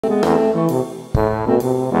can't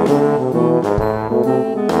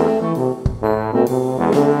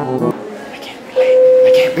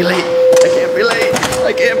be late. I can't be late.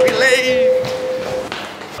 I can't be late.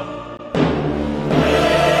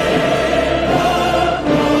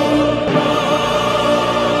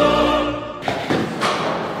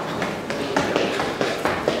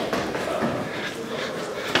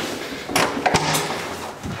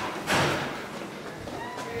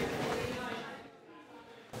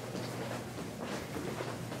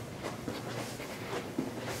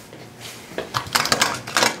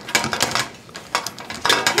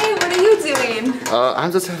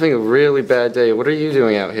 I'm just having a really bad day. What are you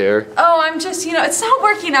doing out here? Oh, I'm just, it's not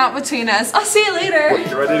working out between us. I'll see you later. What,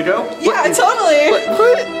 you ready to go? Yeah, totally.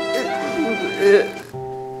 What?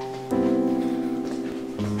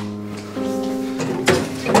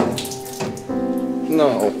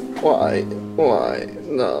 No. Why?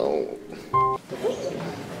 No.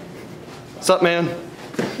 What's up, man?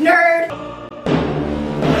 Nerd.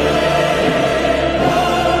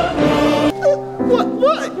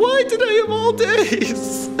 Why today of all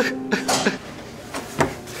days?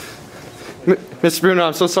 Mr. Bruno,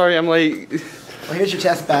 I'm so sorry I'm late. Well, here's your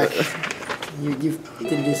test back. You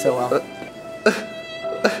didn't do so well.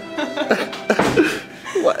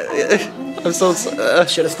 What? I'm so sorry.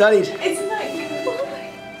 Should have studied. It's nice.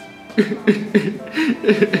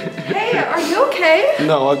 Hey, are you okay?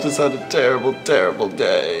 No, I've just had a terrible, terrible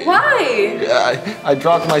day. Why? Yeah, I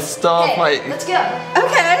dropped my stuff. Hey, let's go.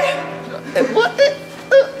 Okay. What?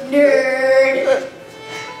 Nerd.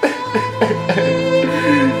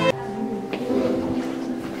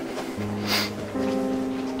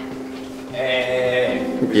 Hey,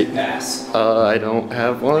 where's your pass? I don't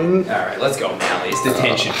have one. Alright, let's go, Mally. It's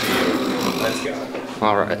detention for you. Let's go.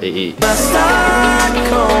 Alright.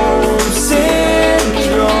 Stockholm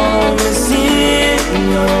syndrome is in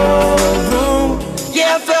your room.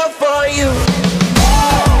 Yeah, I fell for you.